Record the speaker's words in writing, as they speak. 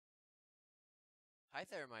Hi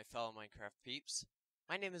there, my fellow Minecraft peeps.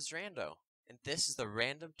 My name is Rando, and this is the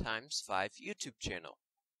Random Times 5 YouTube channel.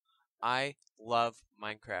 I love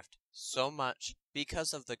Minecraft so much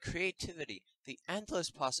because of the creativity, the endless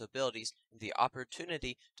possibilities, and the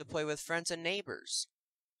opportunity to play with friends and neighbors.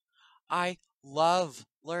 I love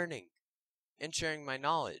learning and sharing my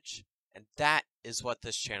knowledge, and that is what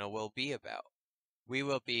this channel will be about. We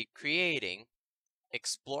will be creating,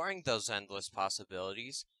 exploring those endless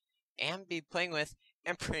possibilities, and be playing with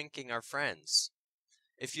and pranking our friends.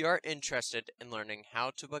 If you are interested in learning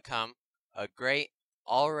how to become a great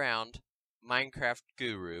all-around Minecraft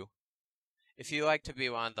guru, if you like to be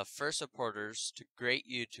one of the first supporters to great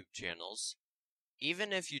YouTube channels,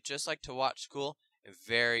 even if you just like to watch cool and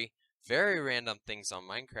very, very random things on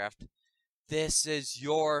Minecraft, this is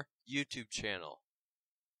your YouTube channel.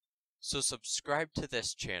 So subscribe to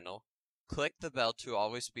this channel, click the bell to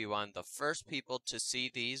always be one of the first people to see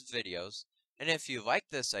these videos, and if you like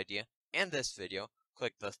this idea and this video,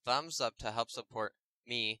 click the thumbs up to help support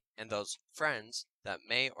me and those friends that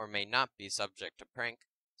may or may not be subject to prank,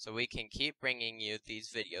 so we can keep bringing you these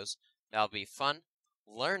videos that'll be fun,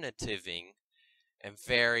 learnativing, and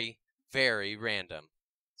very, very random.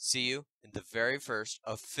 See you in the very first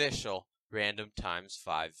official Random Times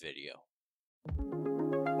 5 video.